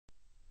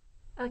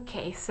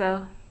Okay,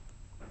 so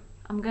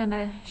I'm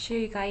gonna show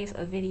you guys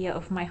a video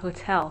of my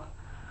hotel.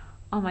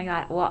 Oh my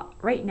god, well,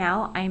 right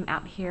now I'm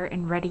out here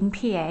in Reading,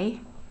 PA,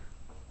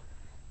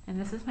 and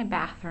this is my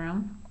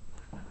bathroom.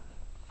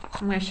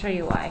 I'm gonna show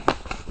you why.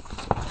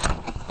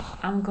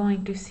 I'm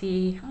going to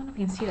see, I don't know if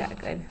you can see that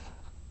good.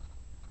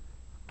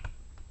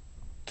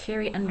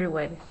 Carrie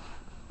Underwood.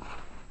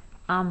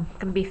 Gonna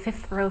be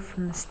 5th row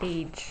from the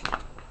stage.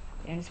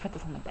 And just put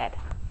this on the bed.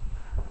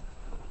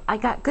 I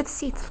got good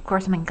seats, of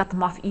course. I mean, got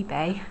them off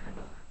eBay.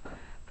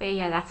 But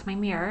yeah, that's my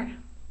mirror.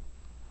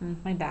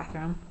 And my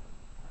bathroom.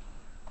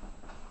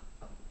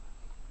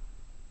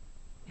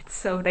 It's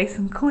so nice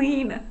and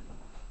clean.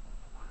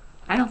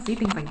 I don't see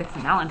things like this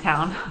in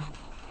Allentown.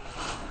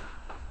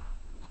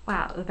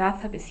 Wow, the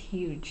bathtub is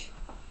huge.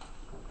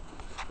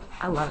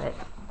 I love it.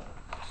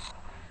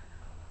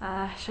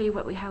 Show you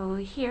what we have over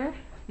here.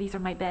 These are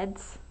my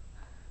beds.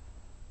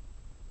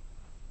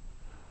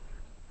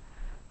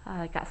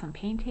 I got some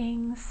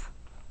paintings.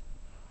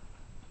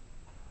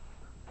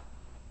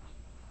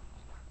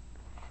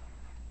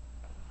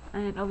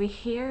 And over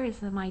here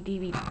is my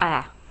DVD.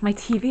 My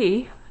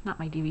TV, not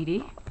my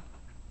DVD.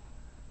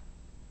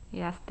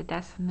 Yes, the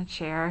desk and the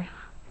chair.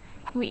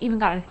 We even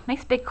got a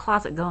nice big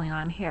closet going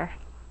on here.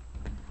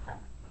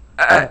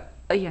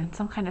 Oh yeah, and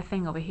some kind of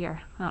thing over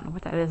here. I don't know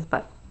what that is,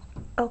 but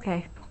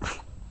okay.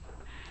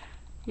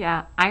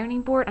 Yeah,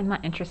 ironing board I'm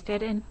not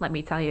interested in, let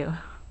me tell you.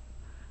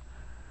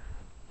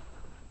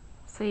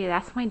 So yeah,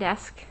 that's my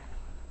desk.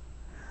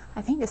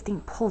 I think this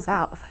thing pulls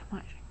out if I'm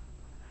not sure.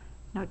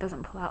 No, it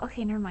doesn't pull out.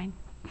 Okay, never mind.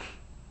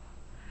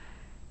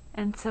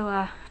 And so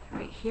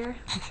right here,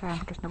 I'm sure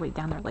there's nobody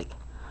down there, like,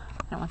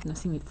 I don't want them to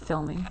see me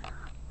filming.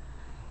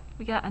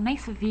 We got a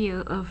nice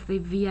view of the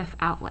VF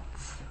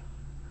outlets.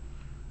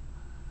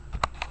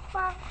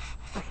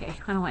 Okay,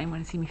 I don't want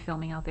anyone to see me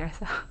filming out there,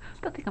 so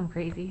don't think I'm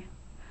crazy.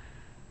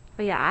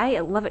 But yeah, I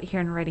love it here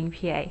in Reading,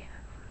 PA.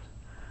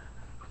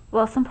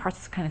 Well, some parts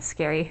is kind of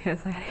scary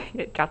because I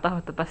get dropped off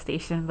at the bus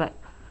station, but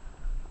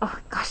oh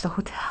gosh, the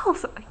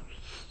hotels are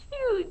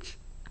huge.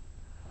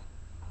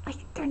 Like,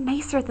 they're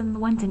nicer than the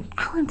ones in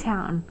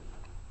Allentown.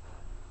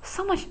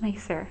 So much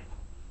nicer.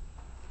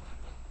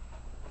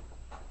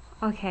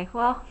 Okay,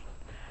 well,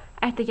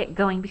 I have to get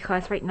going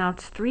because right now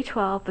it's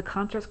 3:12. The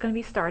concert's going to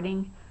be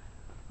starting,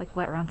 like,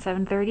 what, around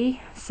 7:30?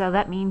 So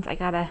that means I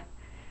gotta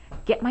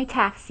get my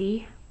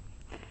taxi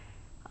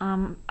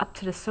up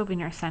to the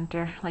souvenir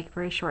center, like,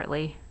 very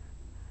shortly.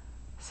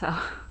 So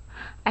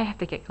I have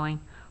to get going.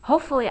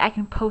 Hopefully I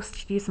can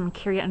post you some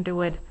Carrie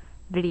Underwood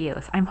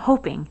videos. I'm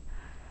hoping.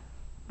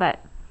 But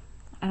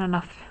I don't know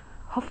if,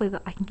 hopefully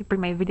I can bring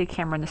my video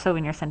camera in the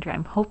souvenir center.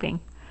 I'm hoping.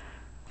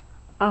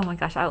 Oh my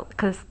gosh,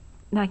 because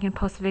now I can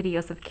post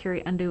videos of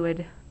Carrie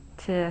Underwood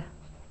to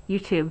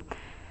YouTube.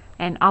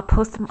 And I'll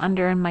post them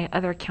under my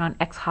other account,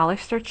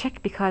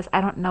 xHollisterChick, because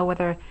I don't know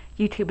whether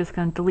YouTube is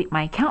going to delete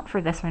my account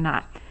for this or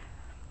not.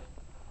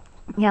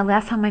 Yeah,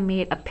 last time I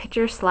made a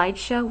picture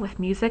slideshow with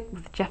music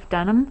with Jeff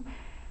Dunham,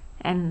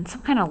 and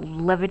some kind of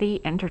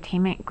levity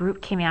entertainment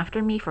group came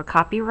after me for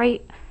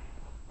copyright,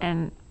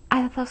 and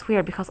I thought that was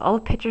weird because all the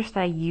pictures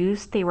that I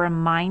used, they were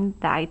mine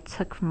that I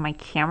took from my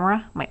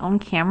camera, my own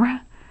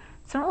camera,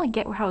 so I don't really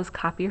get how it was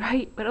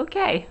copyright, but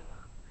okay.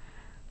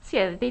 So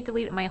yeah, they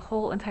deleted my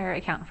whole entire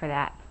account for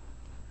that.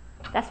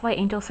 That's why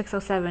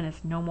Angel607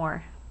 is no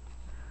more.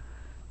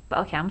 But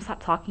okay, I'm gonna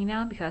stop talking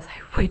now because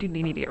I really do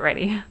need to get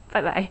ready.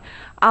 Bye-bye.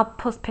 I'll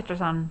post pictures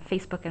on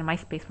Facebook and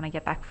MySpace when I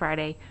get back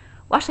Friday.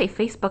 Well, actually,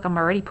 Facebook, I'm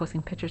already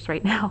posting pictures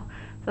right now.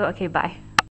 So, okay, bye.